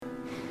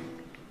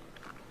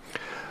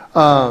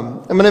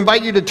I'm going to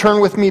invite you to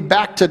turn with me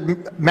back to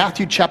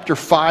Matthew chapter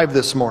 5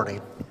 this morning.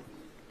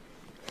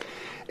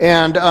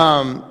 And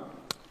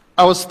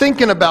I was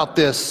thinking about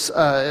this,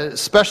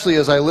 especially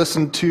as I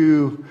listened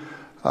to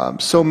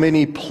so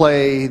many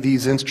play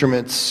these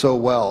instruments so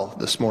well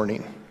this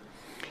morning,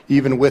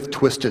 even with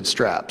twisted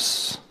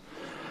straps.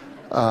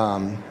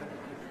 There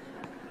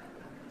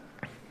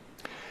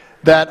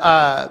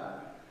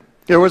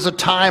was a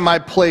time I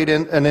played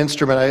an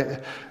instrument.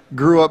 I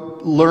grew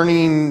up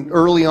learning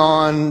early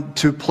on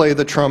to play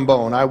the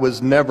trombone. I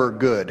was never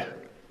good.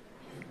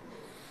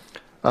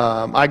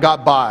 I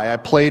got by. I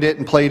played it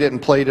and played it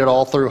and played it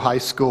all through high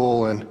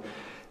school and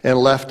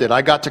left it.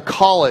 I got to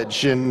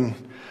college and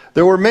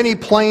there were many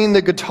playing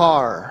the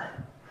guitar,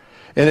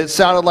 and it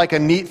sounded like a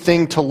neat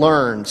thing to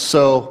learn.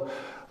 So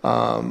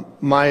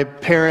my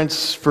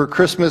parents for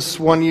Christmas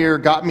one year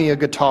got me a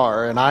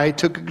guitar, and I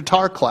took a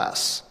guitar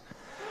class.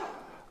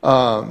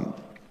 And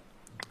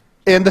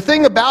the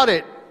thing about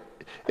it,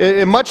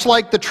 much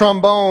like the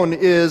trombone,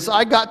 is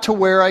I got to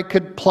where I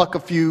could pluck a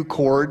few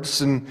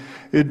chords and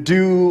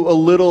do a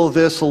little of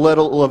this, a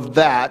little of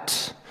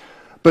that,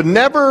 but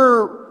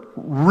never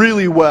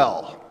really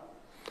well.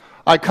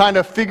 I kind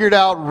of figured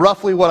out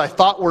roughly what I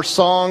thought were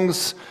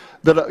songs,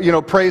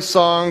 that praise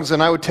songs,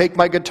 and I would take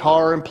my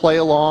guitar and play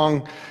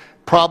along,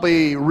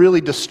 probably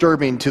really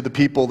disturbing to the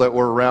people that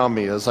were around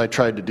me as I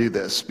tried to do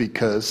this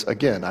because,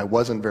 again, I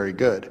wasn't very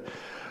good.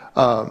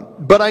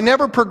 But I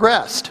never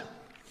progressed.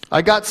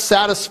 I got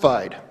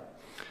satisfied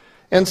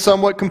and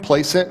somewhat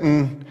complacent,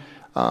 and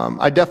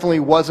I definitely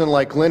wasn't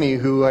like Lenny,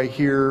 who I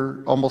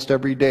hear almost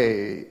every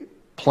day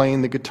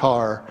playing the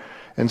guitar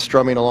and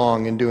strumming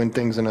along and doing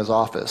things in his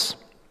office.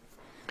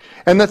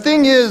 And the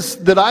thing is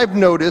that I've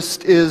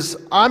noticed is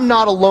I'm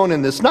not alone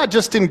in this, not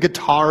just in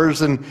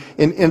guitars and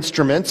in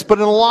instruments, but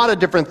in a lot of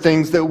different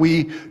things that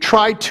we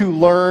try to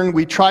learn,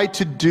 we try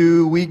to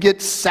do, we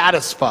get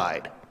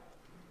satisfied.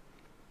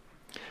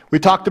 We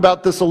talked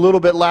about this a little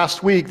bit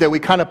last week, that we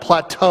kind of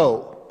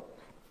plateau.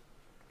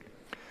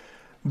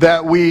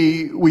 That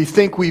we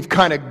think we've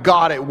kind of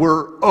got it,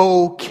 we're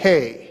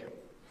okay.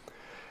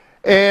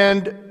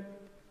 And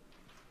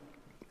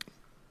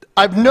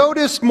I've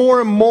noticed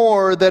more and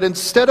more that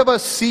instead of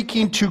us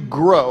seeking to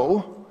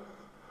grow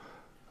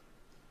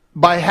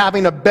by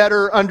having a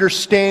better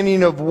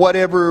understanding of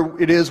whatever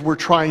it is we're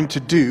trying to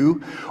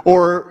do,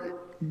 or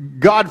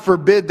God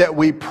forbid that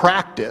we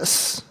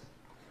practice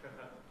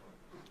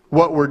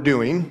what we're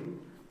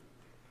doing,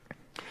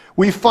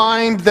 we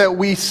find that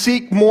we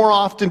seek more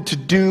often to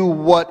do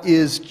what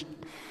is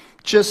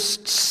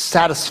just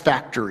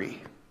satisfactory.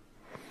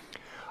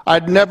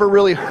 I'd never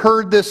really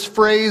heard this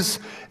phrase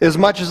as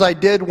much as I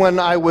did when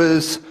I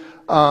was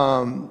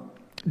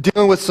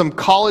dealing with some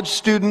college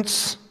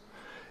students,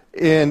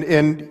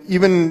 and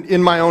even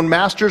in my own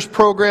master's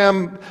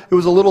program, it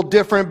was a little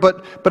different,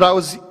 but I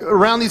was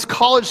around these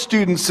college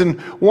students, and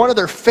one of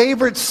their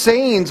favorite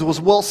sayings was,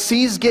 well,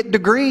 C's get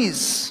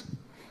degrees.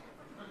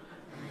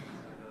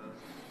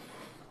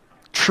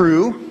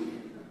 True.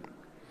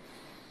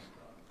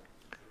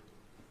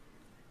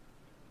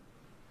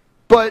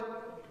 But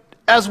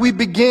as we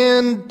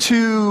began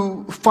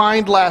to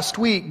find last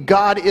week,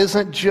 God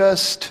isn't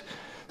just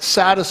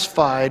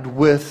satisfied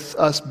with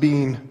us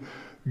being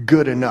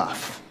good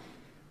enough.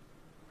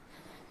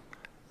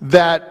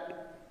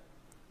 That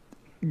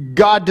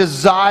God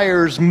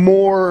desires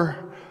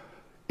more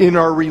in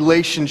our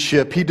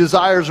relationship. He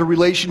desires a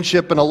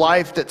relationship and a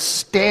life that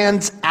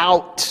stands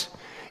out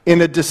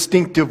in a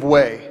distinctive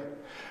way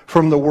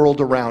from the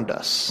world around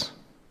us.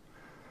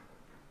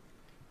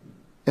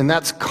 And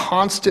that's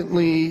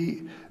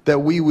constantly that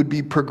we would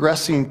be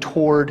progressing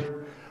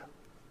toward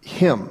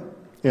Him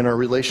in our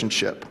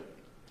relationship.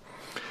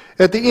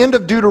 At the end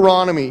of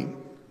Deuteronomy,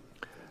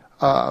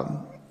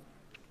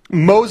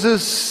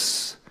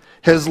 Moses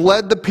has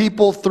led the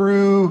people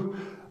through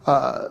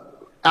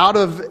out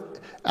of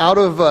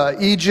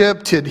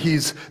Egypt, and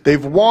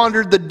they've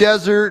wandered the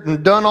desert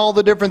and done all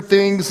the different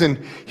things, and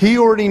he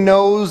already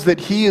knows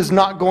that he is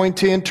not going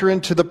to enter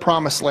into the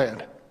promised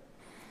land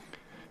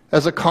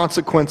as a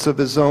consequence of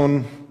his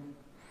own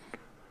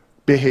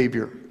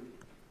behavior.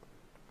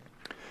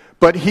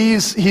 But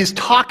he's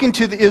talking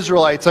to the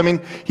Israelites. I mean,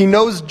 he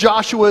knows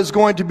Joshua is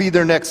going to be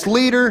their next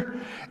leader,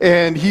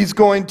 and he's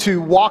going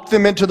to walk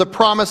them into the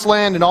promised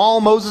land, and all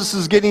Moses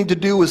is getting to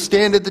do is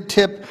stand at the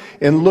tip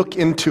and look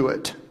into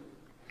it.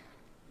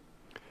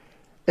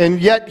 And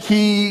yet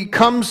he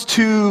comes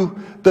to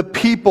the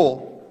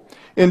people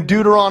in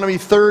Deuteronomy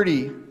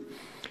 30,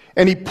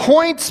 and he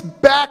points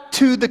back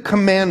to the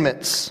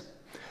commandments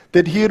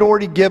that he had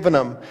already given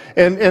them,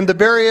 and the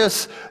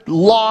various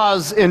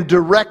laws and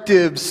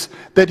directives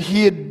that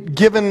he had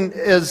given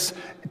as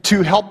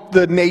to help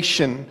the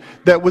nation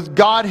that was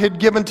God had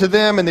given to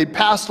them, and they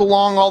passed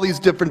along all these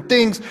different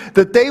things,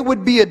 that they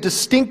would be a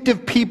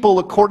distinctive people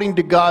according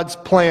to God's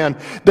plan,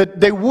 that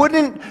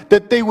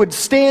they would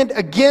stand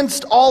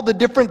against all the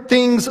different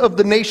things of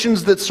the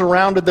nations that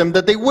surrounded them,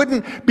 that they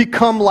wouldn't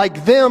become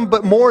like them,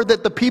 but more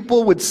that the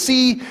people would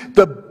see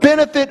the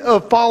benefit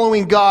of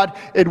following God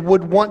and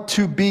would want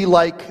to be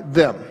like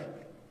them.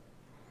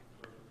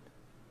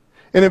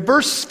 And in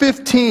verse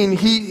 15,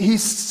 he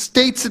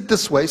states it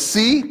this way,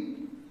 "See,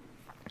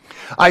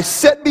 I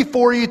set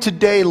before you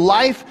today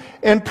life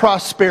and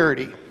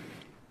prosperity."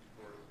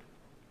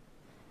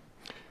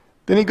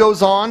 Then he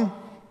goes on,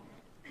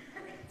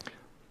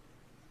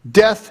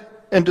 death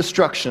and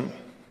destruction.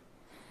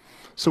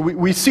 So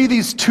we see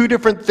these two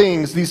different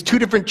things, these two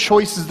different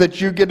choices that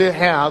you're going to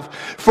have.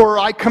 "For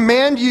I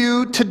command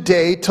you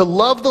today to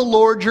love the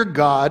Lord your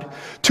God,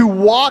 to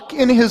walk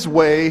in his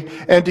way,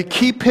 and to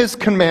keep his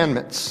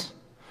commandments,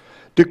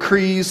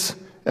 decrees,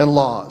 and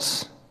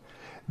laws.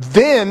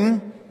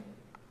 Then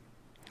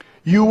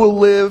you will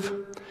live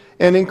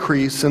and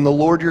increase, and the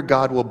Lord your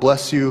God will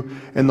bless you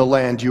in the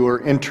land you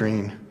are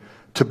entering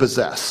to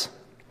possess."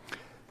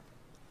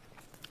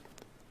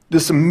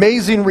 This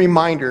amazing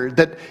reminder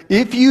that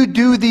if you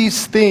do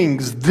these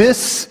things,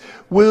 this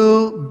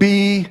will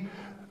be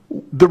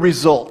the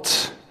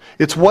result.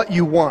 It's what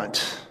you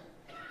want.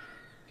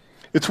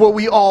 It's what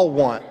we all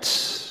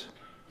want.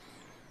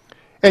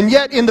 And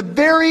yet in the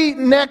very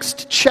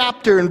next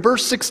chapter, in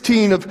verse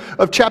 16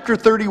 of chapter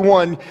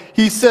 31,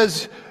 he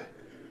says,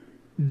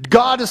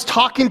 God is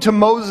talking to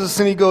Moses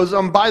and he goes,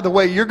 by the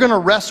way, you're going to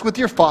rest with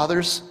your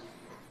fathers.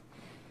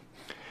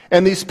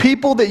 And these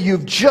people that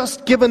you've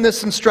just given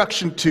this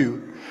instruction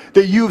to,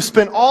 that you've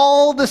spent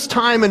all this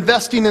time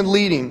investing and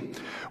leading,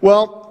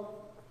 well,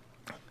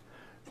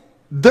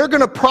 they're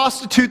going to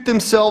prostitute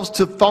themselves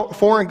to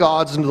foreign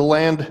gods into the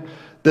land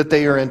that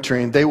they are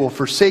entering. They will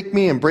forsake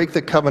me and break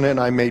the covenant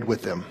I made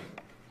with them.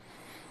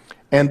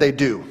 And they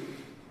do.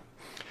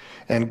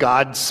 And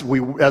as we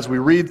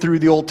read through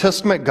the Old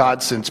Testament,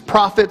 God sends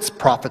prophets.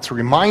 Prophets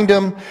remind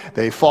them.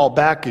 They fall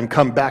back and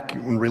come back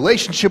in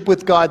relationship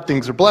with God.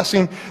 Things are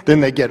blessing.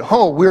 Then they get,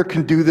 we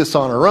can do this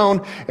on our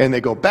own. And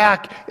they go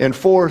back and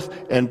forth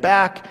and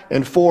back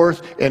and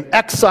forth. And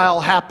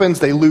exile happens.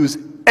 They lose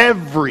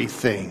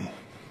everything.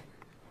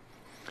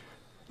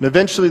 And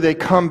eventually they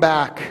come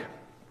back.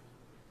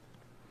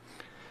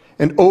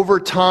 And over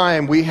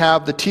time, we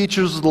have the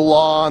teachers of the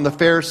law and the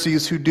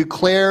Pharisees who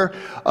declare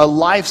a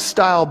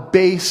lifestyle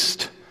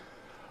based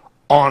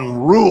on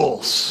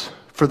rules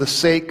for the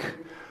sake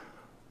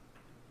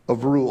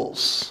of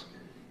rules.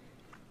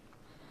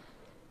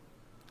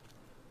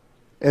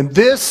 And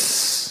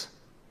this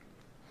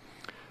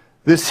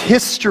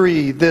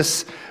history,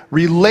 this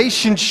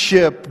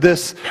relationship,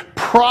 this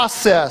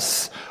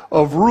process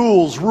of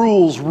rules,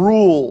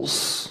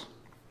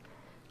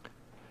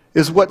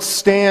 is what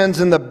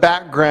stands in the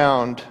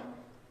background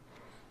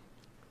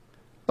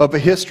of a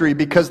history,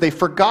 because they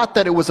forgot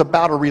that it was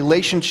about a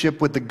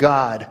relationship with the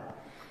God,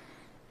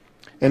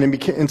 and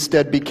it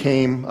instead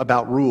became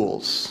about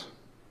rules.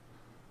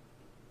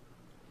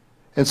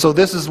 And so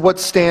this is what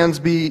stands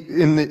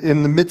in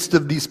the midst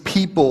of these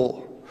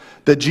people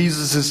that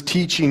Jesus is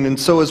teaching. And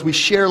so as we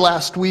shared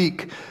last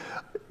week,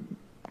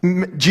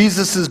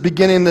 Jesus is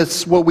beginning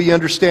this, what we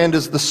understand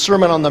as the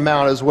Sermon on the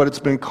Mount is what it's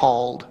been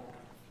called.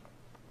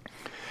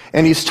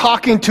 And he's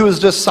talking to his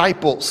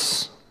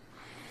disciples.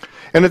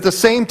 And at the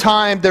same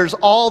time, there's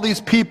all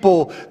these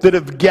people that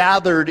have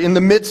gathered in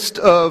the midst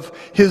of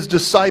his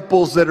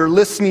disciples that are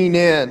listening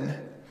in.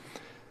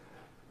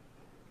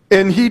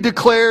 And he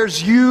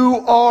declares,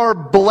 you are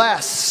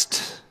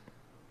blessed.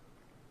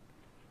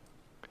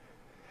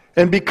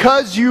 And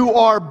because you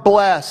are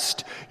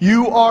blessed,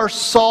 you are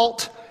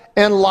salt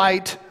and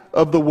light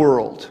of the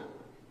world.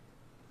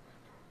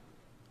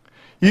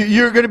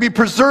 You're going to be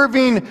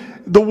preserving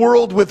the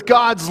world with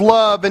God's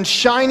love and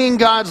shining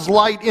God's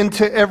light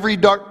into every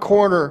dark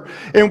corner.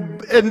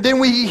 And then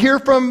we hear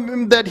from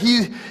him that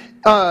he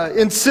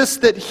insists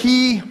that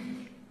he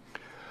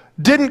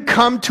didn't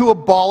come to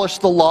abolish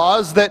the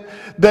laws,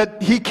 that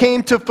he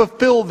came to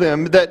fulfill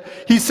them. That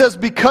he says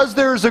because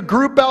there's a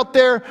group out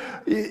there,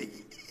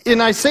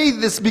 and I say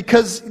this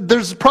because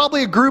there's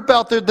probably a group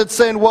out there that's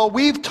saying, well,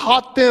 we've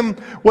taught them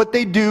what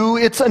they do,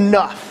 it's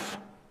enough.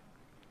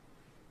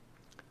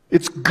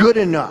 It's good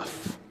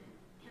enough.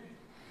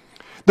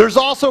 There's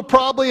also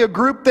probably a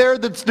group there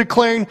that's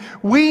declaring,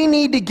 we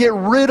need to get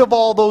rid of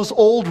all those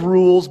old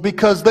rules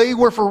because they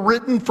were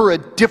written for a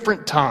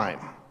different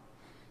time.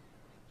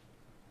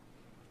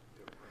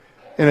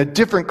 In a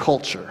different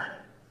culture.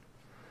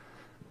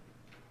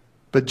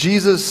 But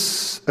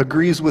Jesus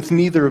agrees with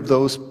neither of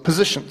those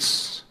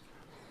positions.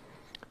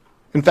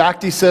 In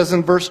fact, he says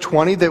in verse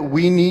 20 that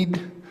we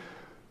need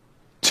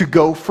to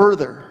go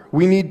further.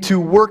 We need to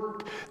work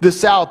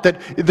this out,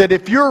 that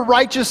if your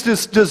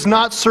righteousness does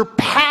not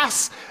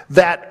surpass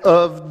that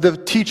of the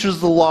teachers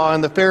of the law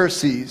and the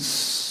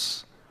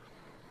Pharisees,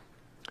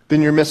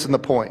 then you're missing the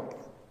point.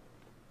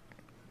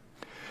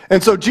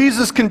 And so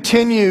Jesus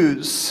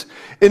continues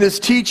in his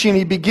teaching,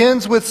 he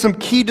begins with some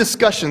key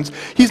discussions.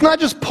 He's not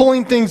just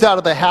pulling things out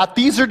of the hat.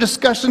 These are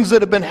discussions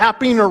that have been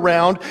happening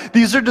around.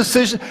 These are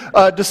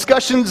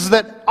discussions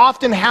that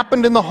often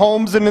happened in the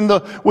homes and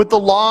with the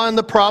law and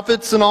the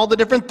prophets and all the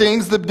different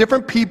things, the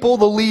different people,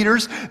 the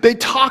leaders. They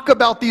talk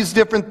about these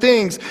different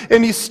things.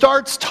 And he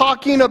starts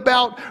talking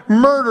about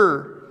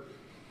murder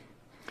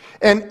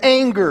and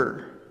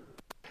anger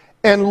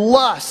and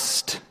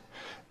lust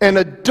and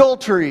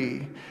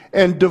adultery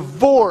and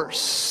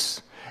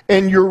divorce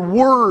and your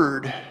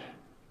word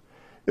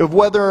of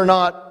whether or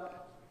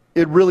not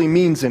it really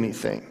means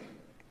anything.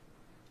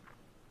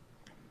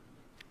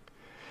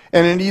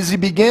 And as he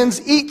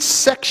begins each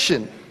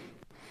section,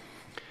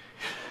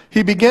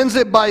 he begins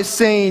it by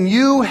saying,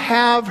 "You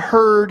have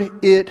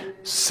heard it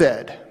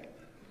said."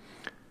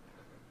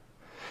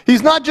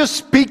 He's not just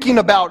speaking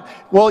about,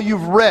 well,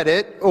 you've read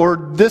it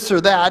or this or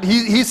that.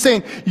 He's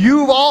saying,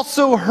 you've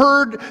also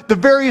heard the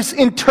various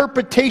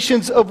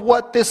interpretations of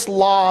what this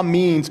law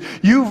means.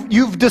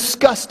 You've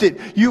discussed it.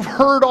 You've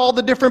heard all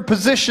the different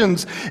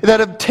positions that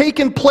have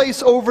taken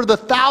place over the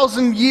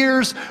 1,000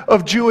 years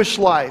of Jewish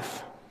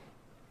life.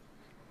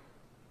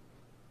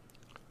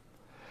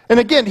 And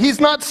again, he's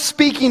not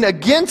speaking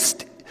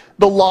against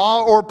the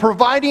law or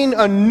providing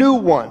a new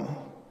one.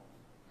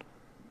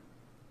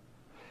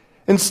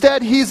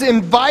 Instead, he's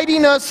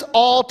inviting us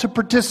all to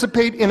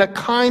participate in a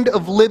kind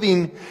of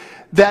living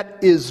that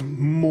is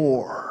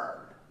more.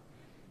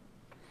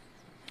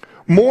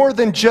 More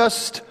than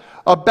just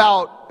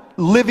about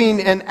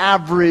living an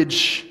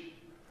average,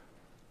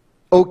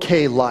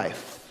 okay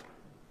life.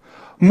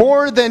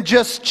 More than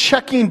just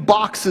checking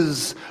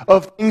boxes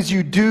of things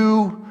you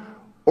do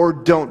or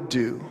don't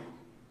do.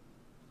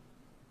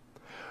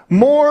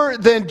 More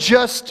than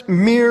just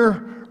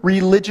mere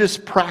religious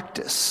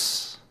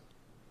practice.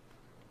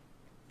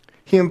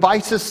 He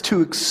invites us to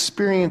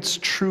experience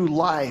true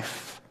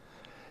life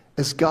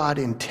as God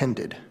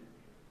intended.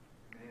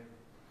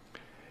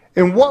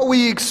 And what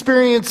we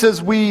experience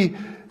as we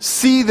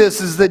see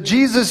this is that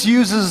Jesus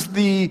uses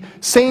the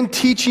same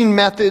teaching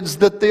methods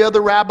that the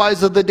other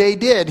rabbis of the day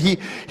did.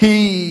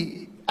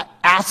 He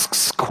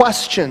asks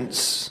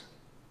questions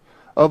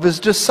of his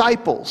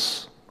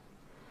disciples.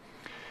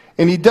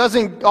 And he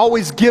doesn't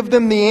always give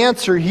them the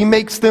answer. He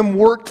makes them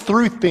work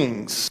through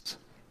things.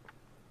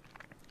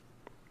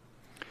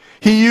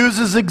 He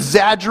uses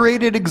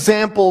exaggerated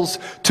examples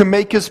to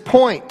make his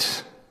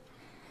point.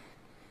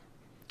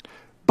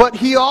 But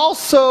he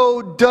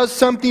also does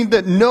something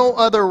that no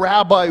other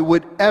rabbi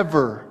would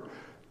ever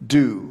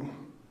do.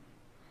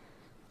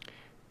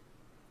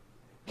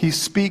 He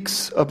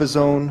speaks of his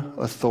own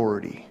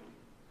authority.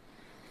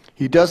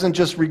 He doesn't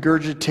just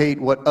regurgitate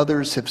what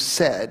others have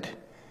said.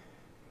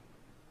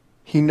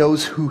 He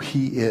knows who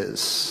he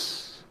is.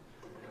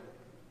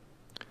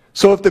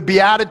 So if the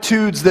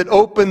Beatitudes that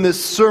open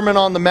this Sermon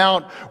on the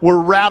Mount were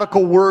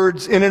radical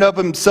words in and of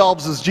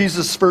themselves as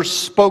Jesus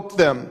first spoke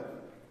them,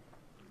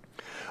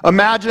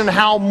 imagine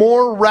how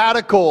more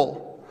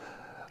radical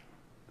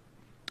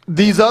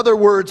these other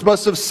words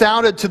must have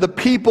sounded to the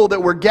people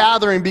that were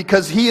gathering,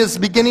 because he is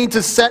beginning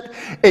to set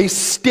a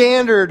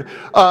standard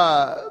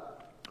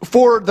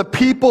for the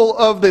people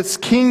of this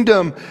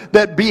kingdom,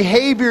 that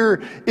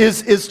behavior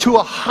is to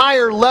a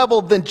higher level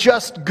than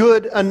just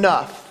good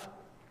enough.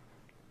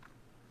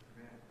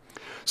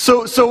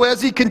 So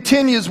as he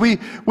continues,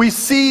 we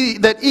see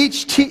that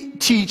each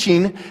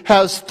teaching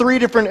has three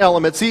different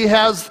elements. He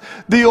has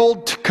the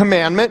old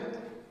commandment,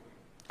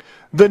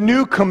 the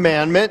new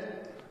commandment,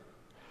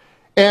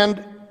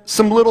 and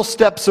some little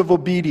steps of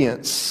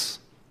obedience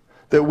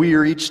that we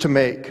are each to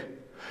make.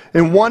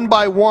 And one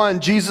by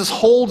one, Jesus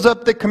holds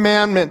up the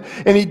commandment,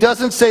 and he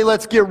doesn't say,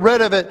 let's get rid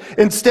of it.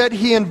 Instead,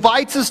 he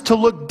invites us to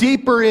look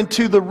deeper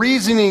into the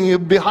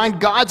reasoning behind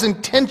God's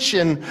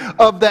intention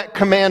of that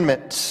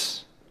commandment.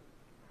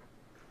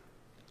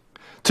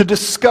 To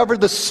discover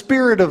the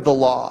spirit of the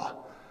law,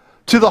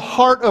 to the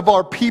heart of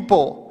our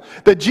people.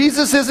 That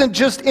Jesus isn't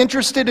just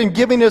interested in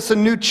giving us a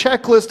new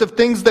checklist of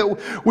things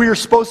that we are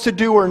supposed to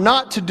do or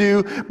not to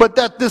do, but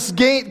that this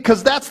game,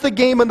 because that's the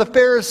game of the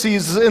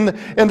Pharisees and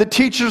the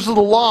teachers of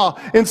the law.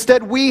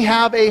 Instead, we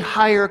have a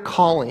higher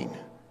calling.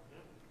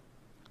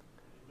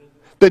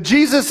 That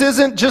Jesus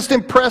isn't just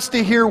impressed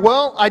to hear,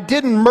 well, I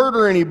didn't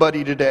murder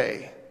anybody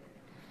today.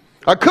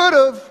 I could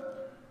have,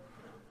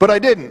 but I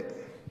didn't.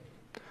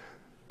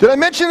 Did I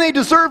mention they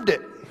deserved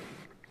it?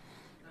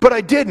 But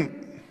I didn't.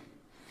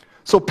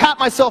 So pat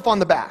myself on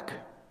the back.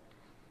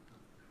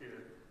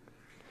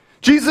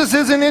 Jesus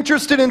isn't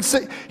interested in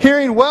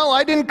hearing, well,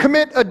 I didn't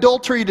commit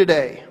adultery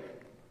today,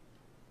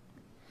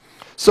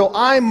 so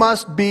I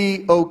must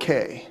be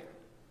okay.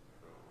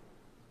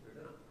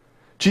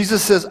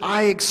 Jesus says,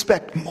 I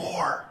expect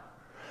more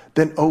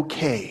than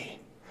okay.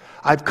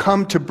 I've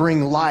come to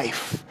bring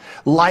life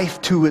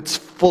to its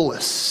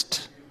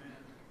fullest.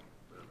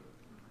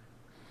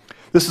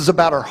 This is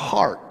about our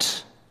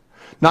heart,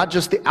 not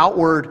just the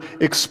outward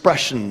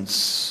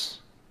expressions,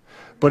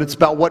 but it's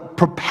about what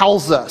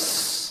propels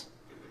us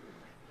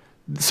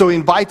So he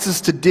invites us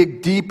to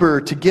dig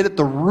deeper, to get at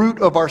the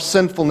root of our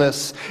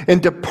sinfulness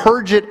and to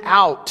purge it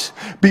out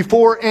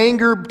before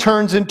anger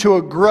turns into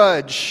a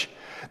grudge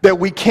that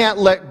we can't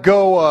let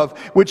go of,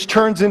 which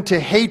turns into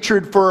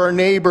hatred for our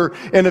neighbor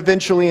and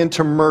eventually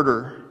into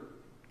murder.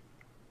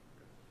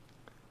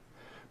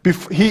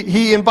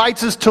 He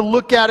invites us to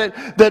look at it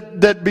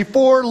that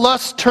before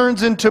lust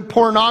turns into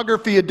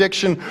pornography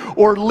addiction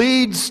or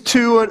leads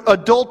to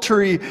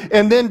adultery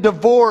and then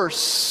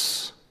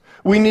divorce,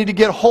 we need to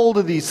get hold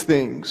of these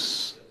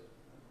things.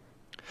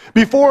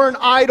 Before an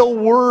idle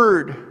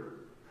word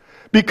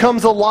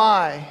becomes a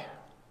lie,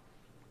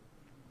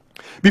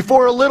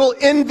 before a little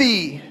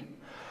envy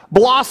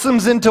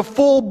blossoms into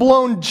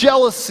full-blown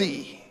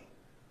jealousy,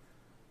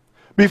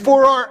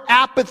 before our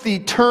apathy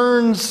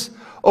turns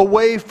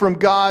away from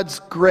God's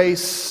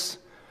grace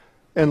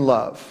and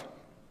love.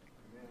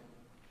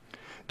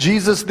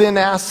 Jesus then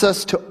asks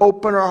us to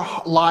open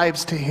our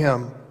lives to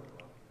Him,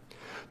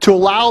 to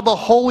allow the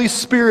Holy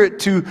Spirit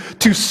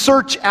to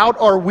search out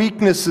our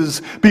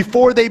weaknesses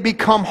before they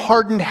become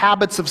hardened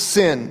habits of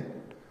sin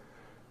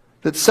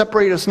that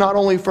separate us not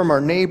only from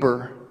our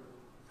neighbor,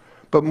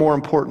 but more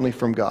importantly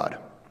from God.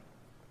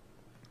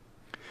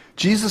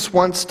 Jesus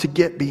wants to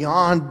get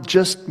beyond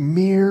just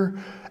mere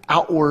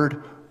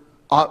outward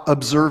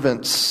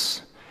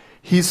observance.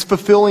 He's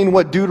fulfilling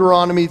what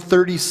Deuteronomy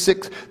 30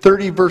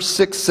 verse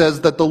 6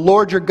 says, that the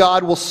Lord your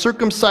God will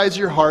circumcise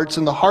your hearts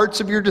and the hearts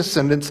of your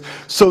descendants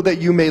so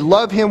that you may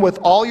love Him with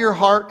all your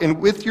heart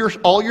and with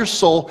all your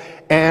soul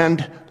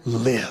and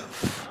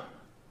live.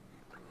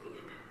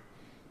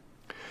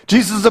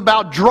 Jesus is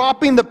about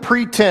dropping the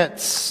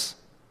pretense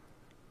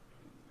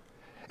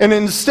and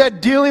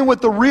instead dealing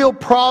with the real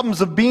problems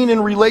of being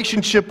in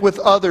relationship with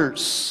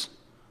others.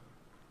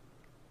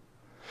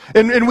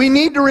 And we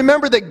need to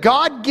remember that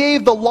God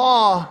gave the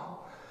law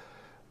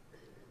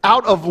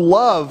out of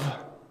love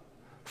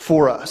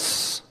for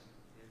us,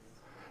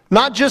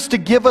 not just to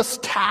give us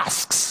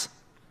tasks.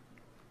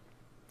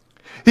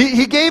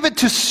 He gave it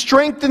to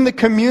strengthen the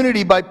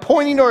community by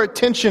pointing our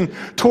attention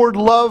toward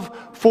love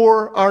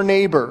for our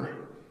neighbor.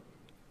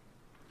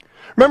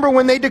 Remember,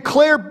 when they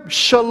declare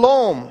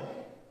shalom,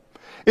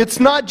 it's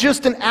not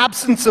just an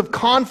absence of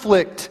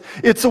conflict,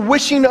 it's a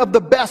wishing of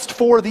the best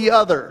for the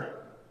other.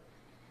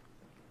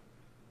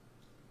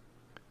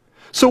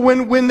 So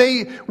when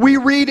we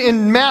read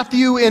in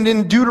Matthew and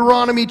in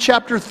Deuteronomy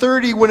chapter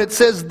 30, when it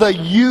says the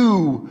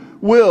you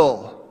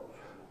will,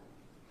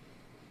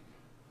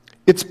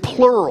 it's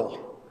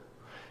plural.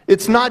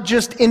 It's not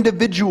just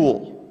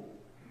individual.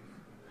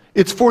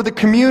 It's for the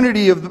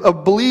community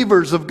of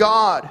believers of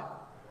God.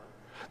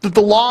 That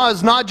the law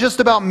is not just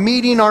about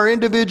meeting our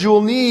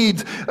individual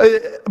needs,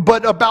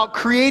 but about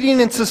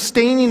creating and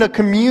sustaining a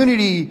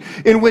community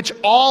in which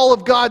all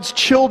of God's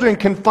children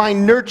can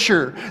find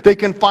nurture, they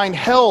can find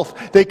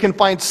health, they can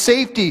find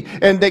safety,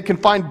 and they can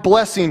find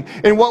blessing.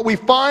 And what we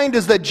find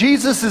is that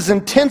Jesus is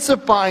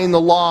intensifying the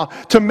law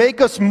to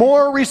make us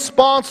more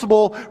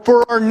responsible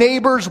for our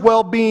neighbor's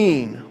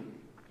well-being.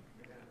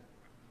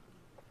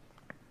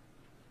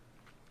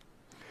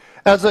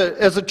 As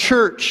a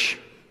church,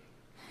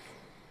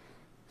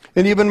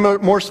 and even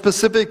more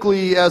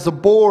specifically as a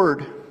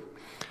board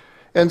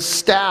and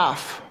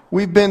staff,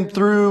 we've been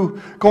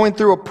going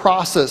through a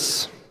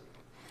process.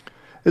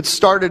 It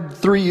started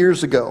 3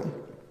 years ago.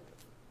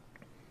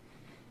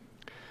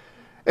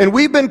 And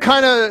we've been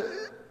kind of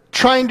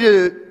trying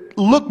to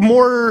look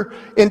more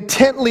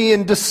intently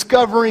in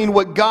discovering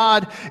what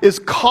God is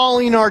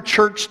calling our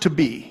church to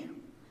be.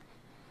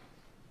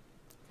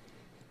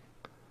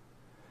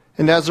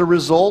 And as a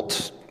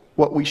result,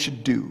 what we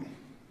should do.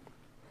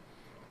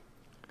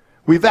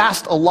 We've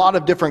asked a lot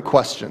of different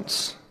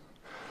questions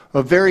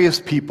of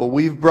various people.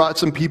 We've brought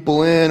some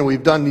people in,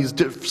 we've done these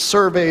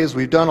surveys,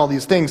 we've done all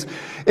these things.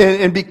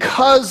 And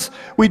because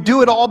we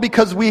do it all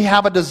because we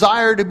have a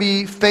desire to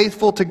be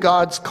faithful to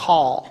God's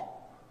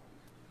call.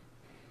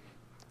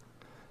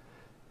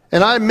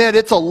 And I admit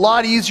it's a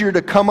lot easier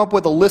to come up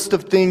with a list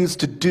of things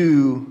to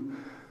do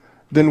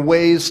than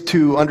ways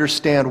to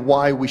understand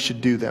why we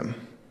should do them.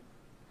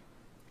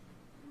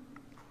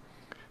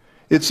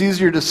 It's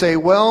easier to say,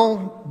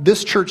 well,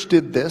 this church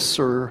did this,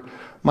 or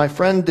my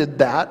friend did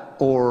that,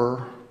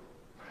 or,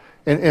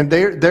 and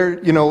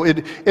they're, you know,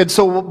 and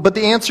so, but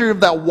the answer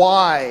of that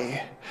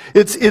why,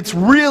 it's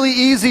really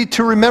easy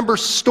to remember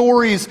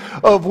stories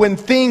of when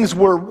things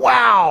were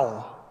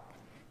wow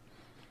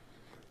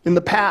in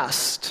the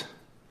past,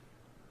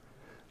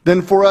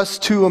 than for us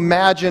to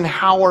imagine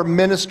how our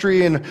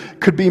ministry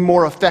could be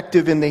more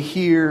effective in the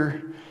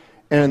here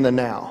and in the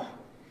now.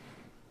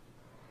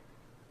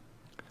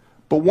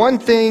 But one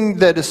thing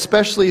that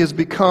especially has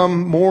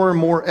become more and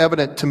more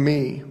evident to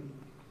me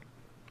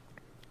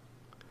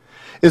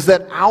is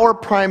that our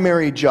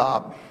primary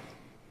job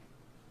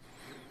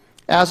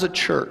as a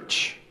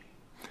church,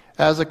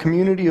 as a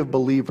community of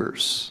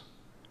believers,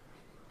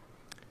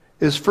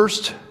 is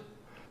first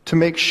to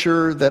make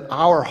sure that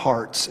our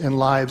hearts and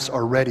lives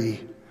are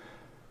ready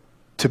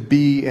to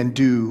be and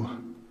do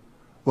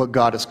what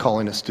God is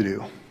calling us to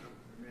do.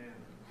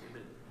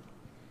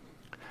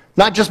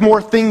 Not just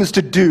more things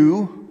to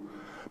do,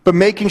 but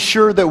making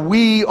sure that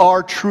we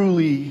are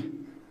truly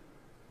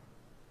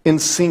in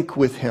sync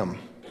with Him.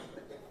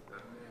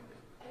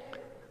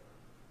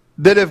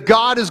 That if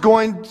God is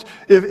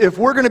if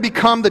we're going to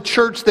become the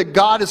church that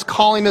God is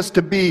calling us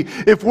to be,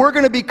 if we're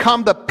going to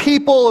become the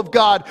people of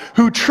God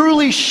who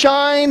truly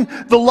shine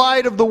the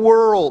light of the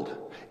world,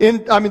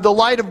 the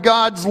light of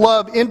God's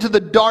love into the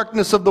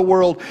darkness of the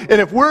world, and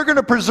if we're going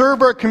to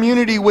preserve our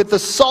community with the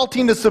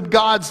saltiness of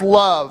God's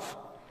love,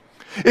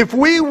 if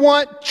we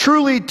want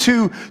truly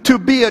to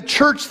be a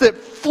church that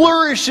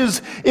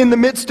flourishes in the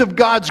midst of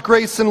God's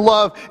grace and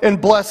love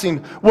and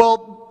blessing,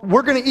 well,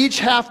 we're going to each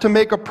have to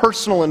make a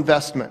personal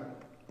investment.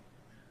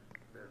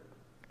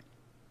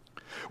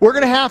 We're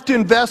going to have to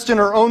invest in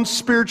our own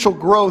spiritual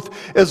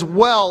growth as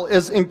well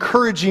as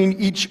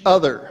encouraging each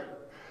other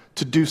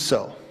to do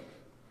so.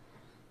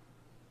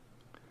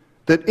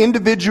 That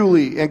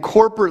individually and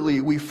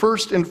corporately, we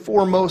first and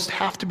foremost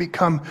have to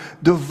become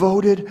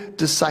devoted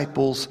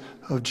disciples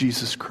of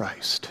Jesus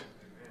Christ.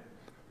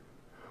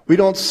 We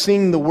don't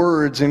sing the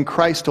words in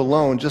Christ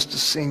alone just to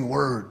sing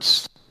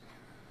words.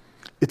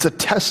 It's a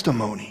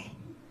testimony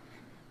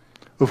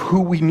of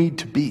who we need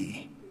to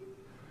be.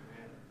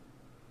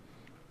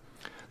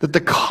 That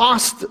the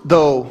cost,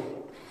 though,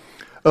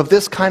 of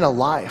this kind of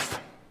life,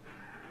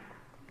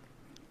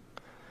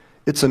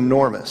 it's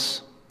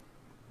enormous.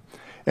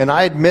 And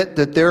I admit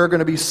that there are going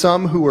to be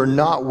some who are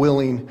not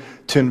willing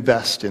to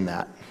invest in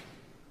that.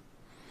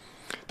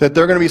 That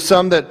there are going to be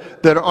some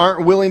that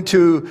aren't willing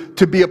to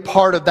be a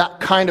part of that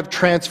kind of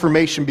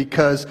transformation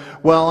because,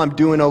 well, I'm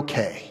doing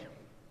okay.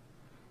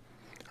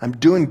 I'm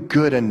doing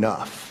good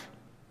enough.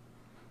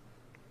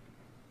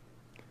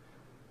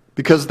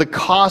 Because the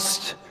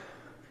cost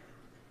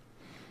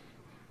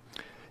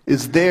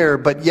is there,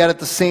 but yet at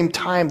the same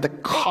time, the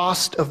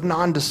cost of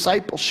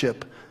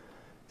non-discipleship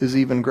is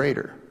even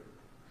greater.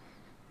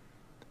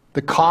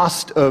 The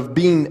cost of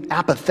being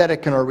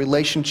apathetic in our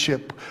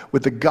relationship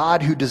with the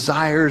God who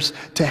desires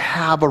to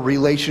have a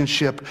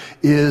relationship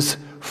is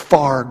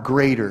far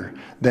greater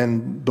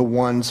than the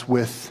ones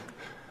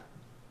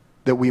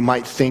that we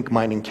might think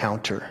might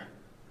encounter.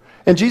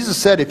 And Jesus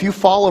said, if you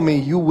follow me,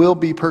 you will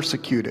be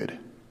persecuted.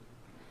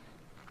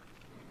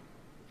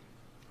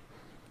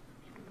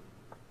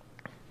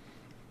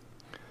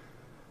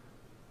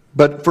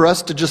 But for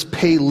us to just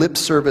pay lip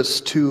service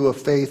to a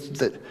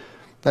faith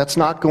that's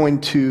not going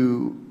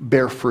to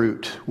bear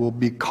fruit will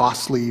be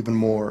costly even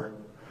more.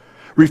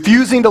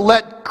 Refusing to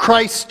let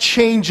Christ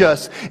change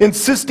us,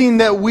 insisting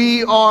that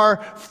we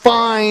are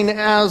fine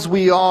as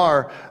we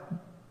are,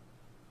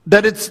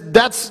 that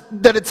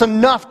it's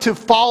enough to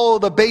follow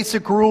the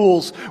basic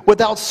rules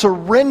without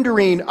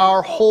surrendering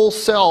our whole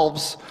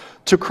selves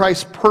to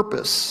Christ's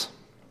purpose.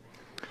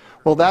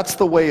 Well, that's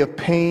the way of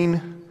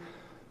pain,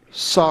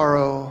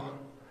 sorrow,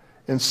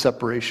 and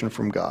separation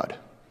from God.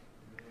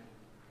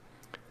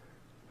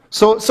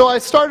 So I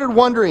started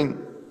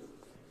wondering,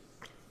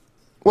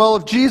 well,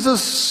 if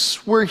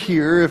Jesus were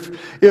here,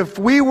 if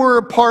we were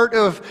a part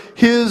of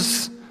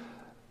His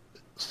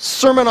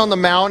Sermon on the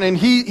Mount, and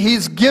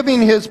He's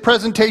giving His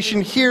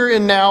presentation here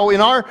and now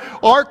in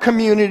our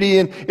community,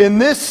 and in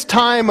this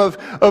time of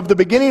the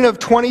beginning of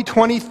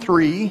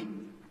 2023,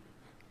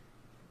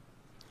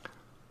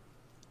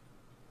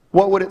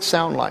 what would it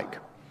sound like?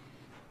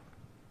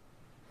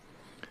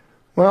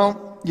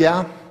 Well,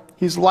 yeah,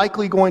 He's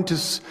likely going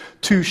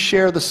to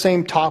share the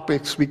same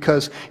topics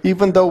because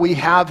even though we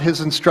have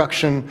His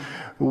instruction,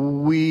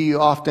 we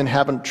often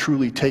haven't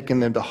truly taken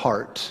them to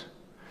heart.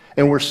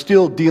 And we're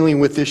still dealing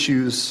with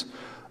issues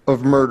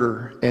of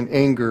murder and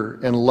anger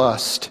and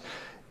lust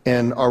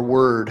and our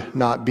word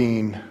not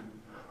being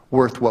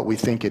worth what we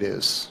think it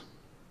is.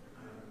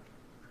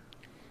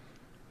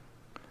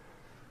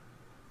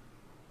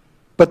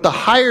 But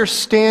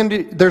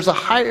there's a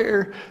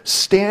higher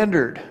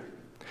standard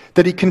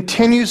that He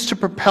continues to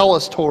propel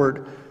us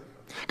toward.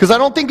 Because I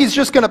don't think He's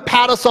just going to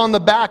pat us on the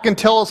back and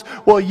tell us,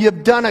 well,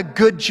 you've done a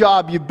good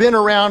job. You've been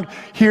around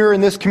here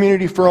in this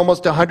community for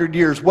almost 100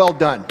 years. Well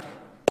done.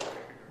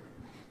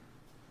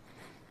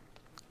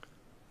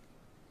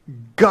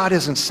 God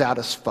isn't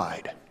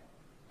satisfied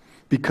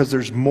because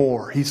there's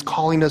more. He's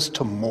calling us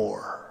to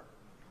more.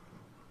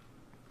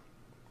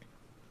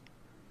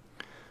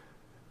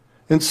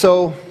 And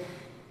so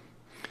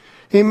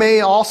He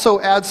may also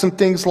add some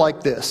things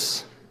like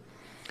this.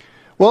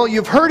 Well,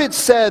 you've heard it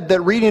said that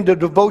reading the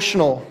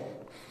devotional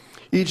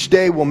each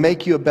day will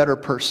make you a better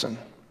person.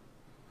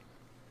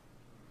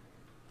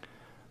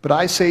 But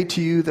I say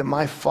to you that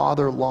my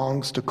Father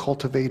longs to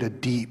cultivate a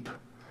deep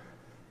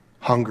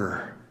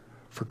hunger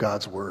for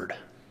God's Word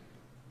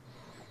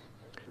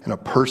and a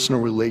personal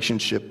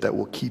relationship that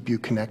will keep you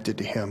connected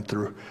to Him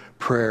through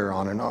prayer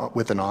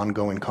with an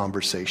ongoing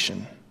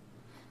conversation.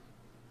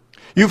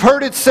 You've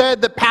heard it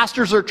said that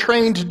pastors are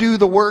trained to do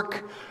the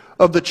work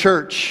of the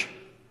church.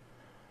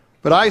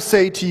 But I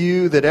say to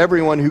you that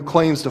everyone who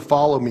claims to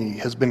follow me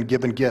has been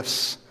given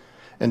gifts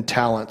and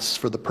talents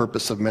for the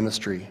purpose of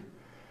ministry,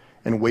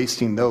 and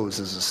wasting those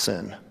is a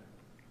sin.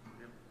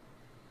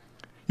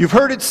 You've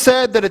heard it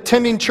said that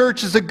attending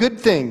church is a good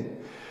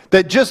thing,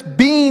 that just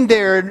being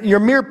there,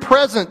 your mere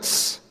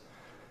presence,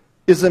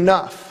 is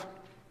enough.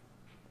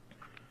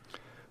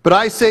 But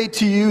I say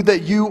to you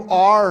that you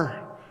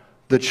are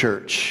the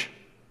church.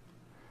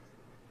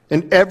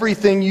 And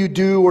everything you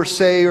do or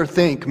say or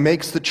think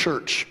makes the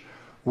church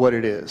what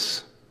it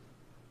is.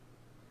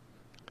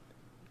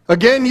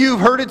 Again,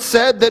 you've heard it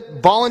said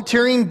that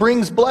volunteering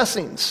brings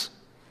blessings.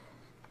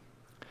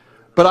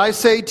 But I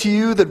say to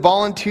you that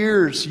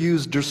volunteers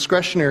use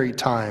discretionary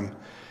time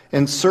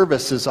and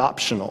service is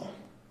optional.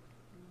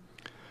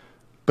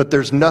 But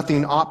there's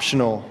nothing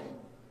optional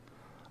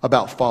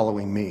about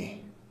following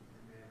me.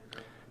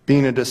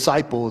 Being a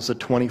disciple is a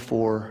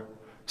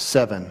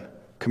 24/7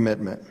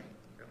 commitment.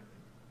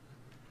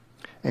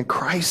 And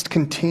Christ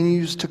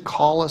continues to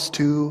call us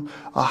to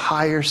a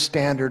higher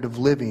standard of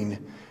living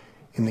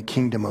in the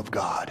kingdom of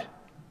God.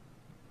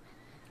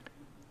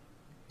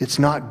 It's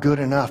not good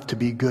enough to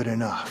be good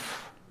enough.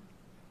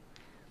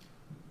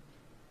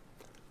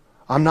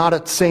 I'm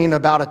not saying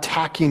about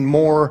attacking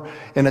more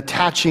and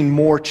attaching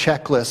more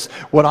checklists.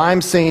 What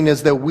I'm saying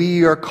is that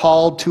we are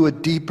called to a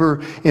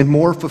deeper and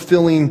more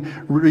fulfilling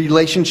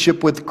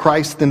relationship with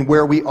Christ than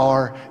where we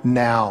are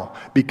now,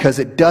 because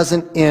it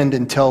doesn't end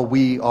until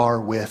we are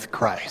with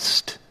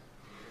Christ.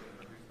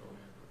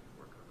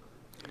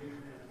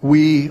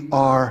 We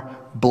are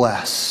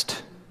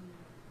blessed.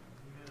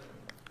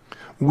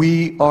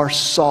 We are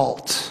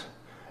salt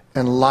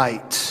and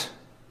light.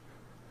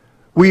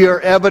 We are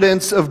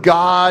evidence of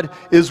God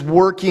is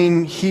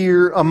working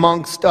here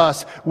amongst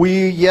us.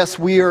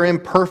 We are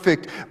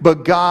imperfect,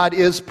 but God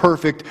is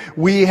perfect.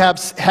 We have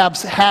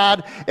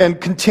had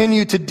and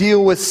continue to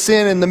deal with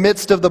sin in the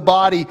midst of the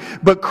body,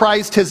 but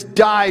Christ has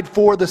died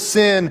for the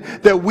sin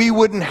that we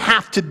wouldn't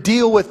have to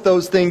deal with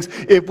those things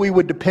if we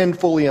would depend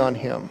fully on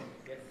Him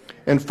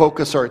and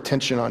focus our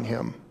attention on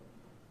Him.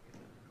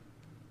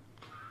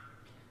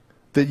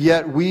 That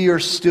yet we are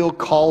still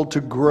called to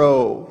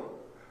grow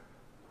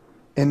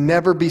and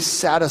never be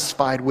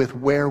satisfied with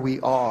where we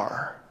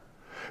are,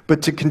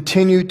 but to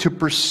continue to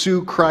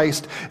pursue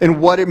Christ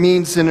and what it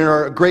means in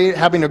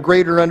having a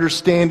greater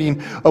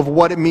understanding of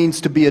what it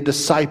means to be a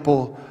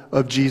disciple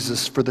of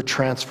Jesus for the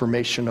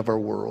transformation of our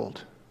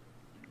world.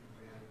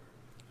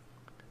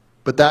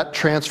 But that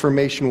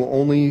transformation will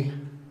only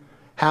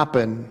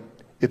happen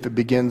if it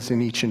begins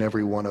in each and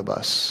every one of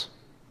us.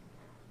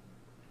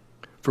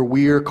 For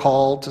we are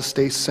called to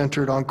stay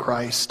centered on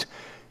Christ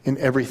in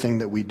everything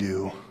that we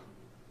do.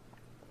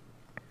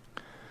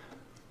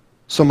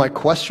 So my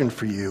question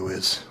for you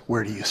is,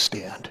 where do you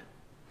stand?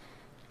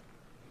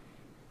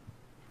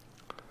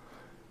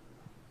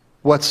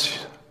 What's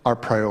our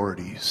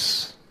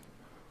priorities?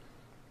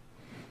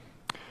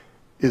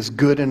 Is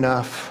good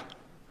enough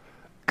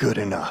good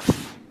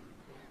enough?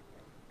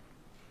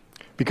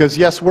 Because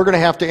yes, we're going to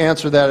have to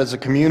answer that as a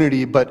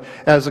community, but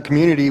as a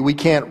community, we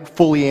can't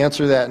fully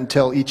answer that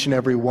until each and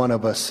every one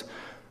of us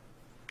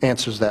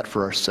answers that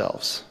for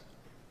ourselves,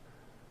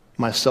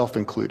 myself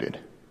included.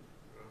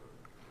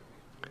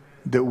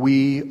 That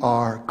we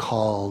are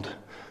called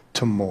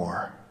to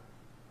more.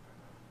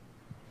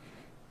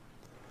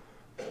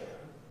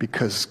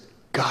 Because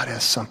God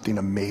has something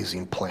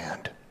amazing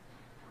planned.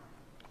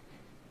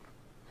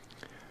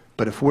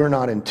 But if we're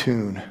not in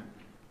tune,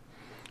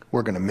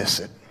 we're going to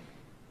miss it.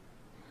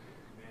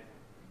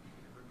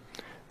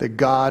 That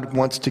God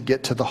wants to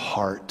get to the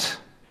heart.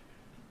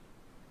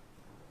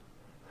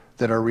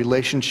 That our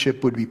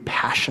relationship would be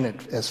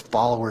passionate as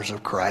followers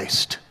of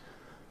Christ.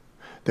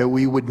 That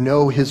we would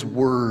know His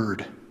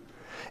Word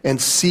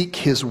and seek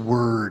His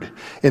Word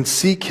and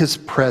seek His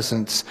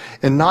presence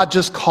and not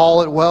just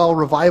call it, well,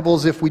 revival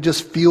is if we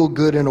just feel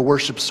good in a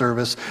worship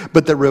service,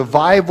 but that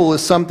revival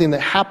is something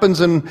that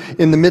happens in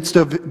the midst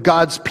of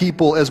God's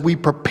people as we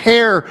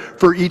prepare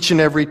for each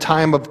and every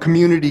time of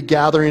community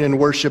gathering and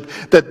worship,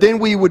 that then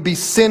we would be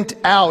sent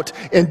out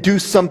and do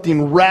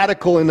something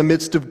radical in the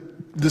midst of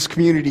this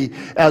community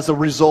as a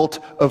result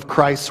of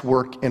Christ's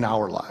work in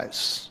our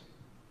lives.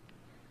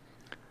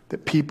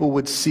 That people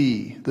would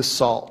see the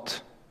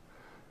salt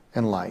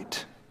and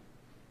light.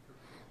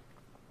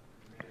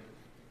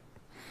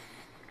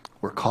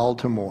 We're called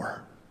to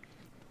more.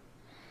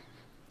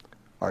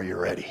 Are you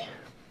ready?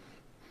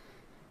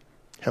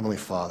 Heavenly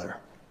Father,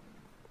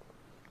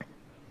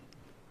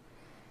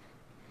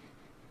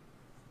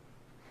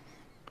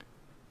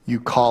 you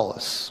call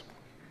us.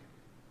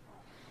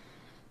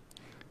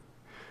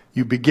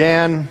 You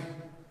began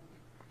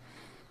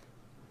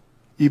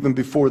even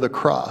before the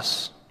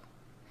cross.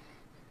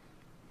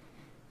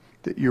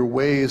 That your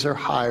ways are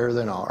higher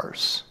than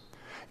ours.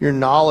 Your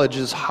knowledge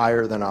is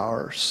higher than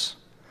ours.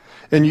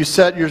 And you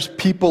set your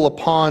people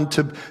upon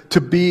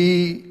to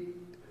be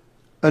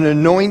an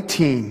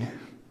anointing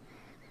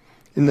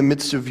in the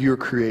midst of your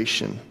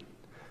creation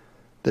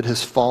that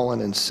has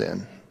fallen in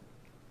sin.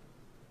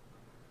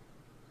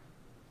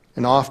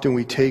 And often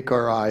we take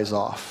our eyes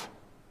off.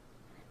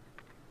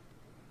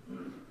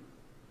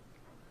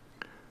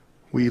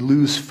 We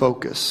lose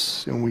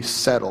focus and we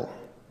settle.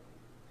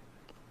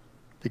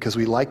 Because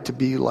we like to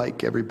be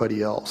like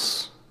everybody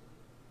else.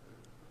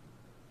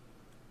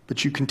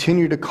 But you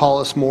continue to call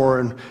us more,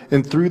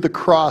 and through the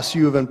cross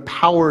you have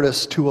empowered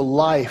us to a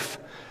life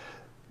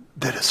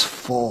that is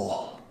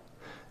full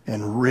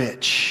and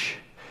rich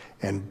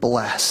and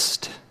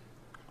blessed.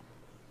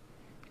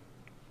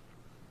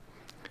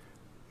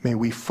 May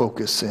we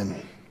focus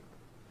in.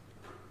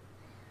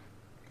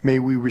 May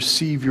we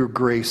receive your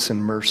grace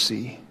and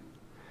mercy,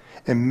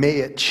 and may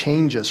it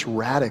change us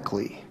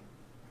radically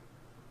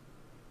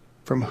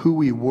from who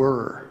we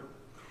were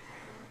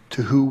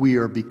to who we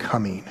are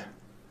becoming.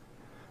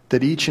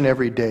 That each and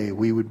every day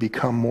we would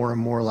become more and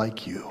more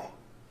like you,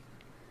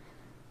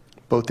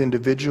 both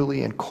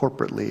individually and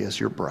corporately as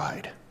your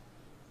bride.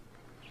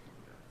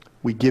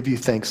 We give you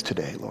thanks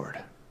today, Lord.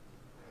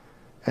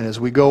 And as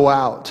we go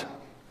out,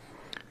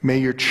 may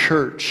your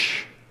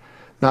church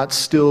not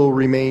still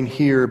remain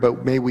here,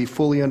 but may we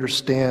fully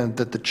understand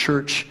that the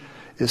church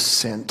is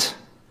sent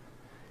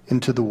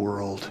into the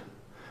world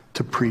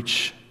to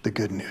preach the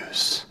good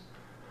news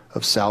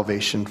of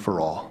salvation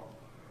for all.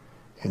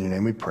 In your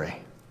name we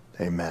pray.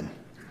 Amen.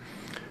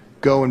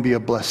 Go and be a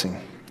blessing.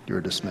 You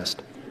are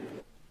dismissed.